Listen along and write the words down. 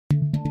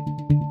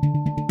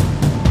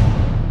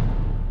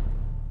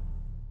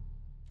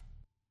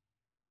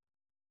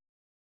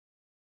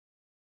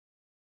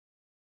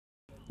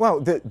Well,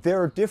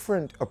 there are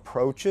different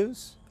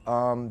approaches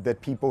that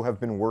people have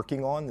been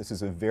working on. This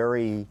is a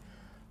very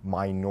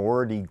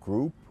minority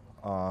group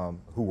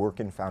who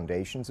work in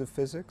foundations of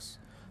physics.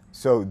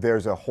 So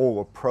there's a whole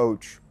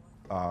approach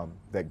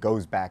that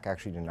goes back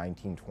actually to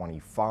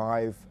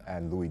 1925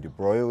 and Louis de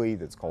Broglie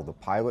that's called the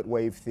pilot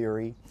wave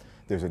theory.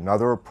 There's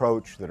another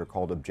approach that are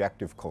called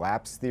objective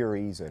collapse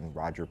theories, and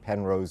Roger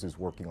Penrose is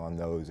working on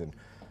those, and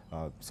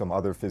some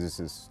other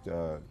physicists,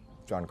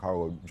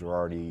 Giancarlo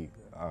Girardi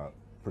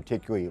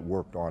particularly,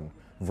 worked on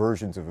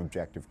versions of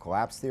objective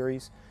collapse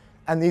theories.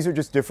 And these are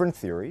just different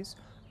theories,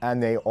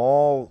 and they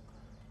all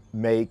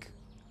make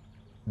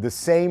the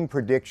same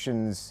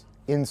predictions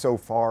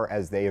insofar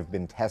as they have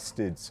been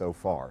tested so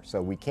far.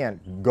 So we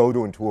can't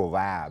go into a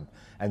lab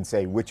and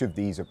say which of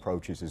these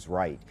approaches is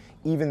right,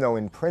 even though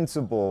in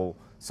principle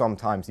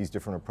sometimes these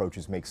different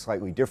approaches make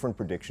slightly different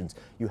predictions.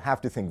 You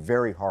have to think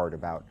very hard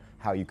about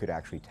how you could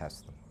actually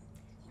test them.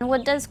 And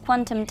what does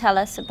quantum tell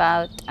us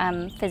about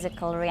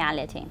physical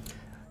reality?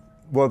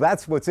 Well,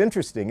 that's what's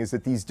interesting, is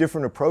that these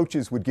different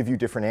approaches would give you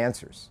different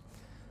answers.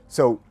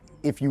 So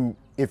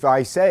if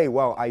I say,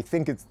 well, I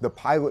think the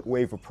pilot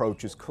wave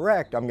approach is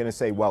correct, I'm going to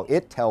say, well,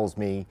 it tells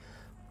me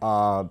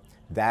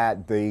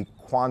that the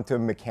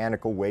quantum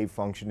mechanical wave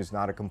function is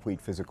not a complete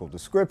physical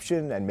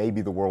description, and maybe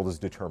the world is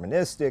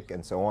deterministic,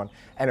 and so on.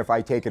 And if I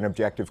take an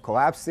objective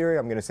collapse theory,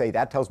 I'm going to say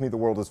that tells me the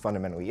world is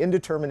fundamentally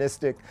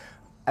indeterministic.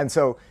 And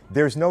so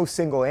there's no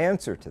single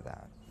answer to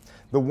that.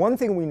 The one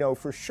thing we know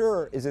for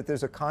sure is that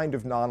there's a kind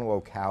of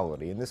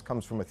non-locality, and this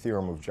comes from a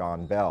theorem of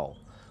John Bell,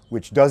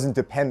 which doesn't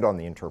depend on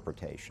the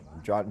interpretation.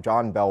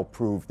 John Bell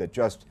proved that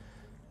just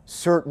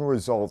certain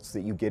results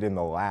that you get in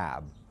the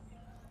lab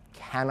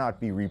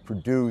cannot be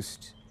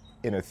reproduced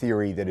in a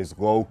theory that is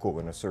local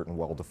in a certain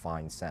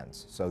well-defined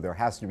sense. So there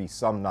has to be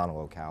some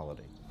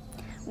non-locality.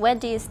 Where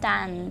do you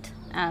stand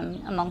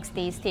amongst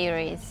these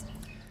theories?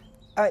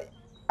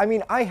 I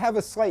mean, I have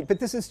a slight, but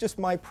this is just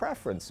my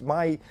preference.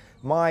 My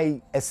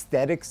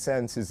aesthetic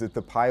sense is that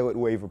the pilot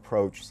wave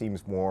approach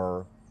seems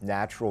more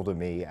natural to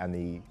me, and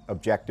the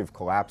objective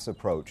collapse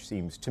approach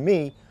seems to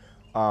me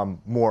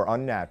more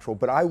unnatural.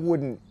 But I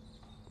wouldn't,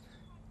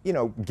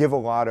 give a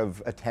lot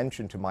of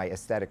attention to my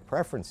aesthetic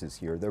preferences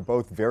here. They're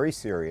both very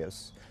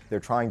serious. They're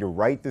trying to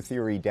write the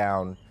theory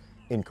down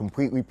in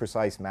completely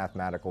precise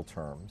mathematical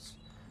terms.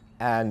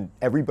 And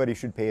everybody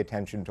should pay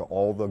attention to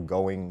all the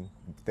going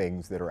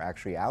things that are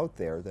actually out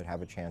there that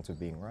have a chance of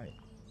being right.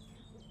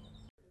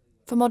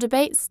 For more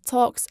debates,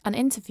 talks, and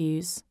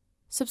interviews,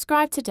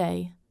 subscribe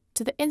today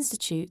to the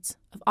Institute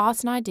of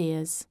Art and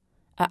Ideas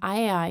at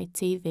IAI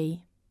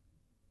TV.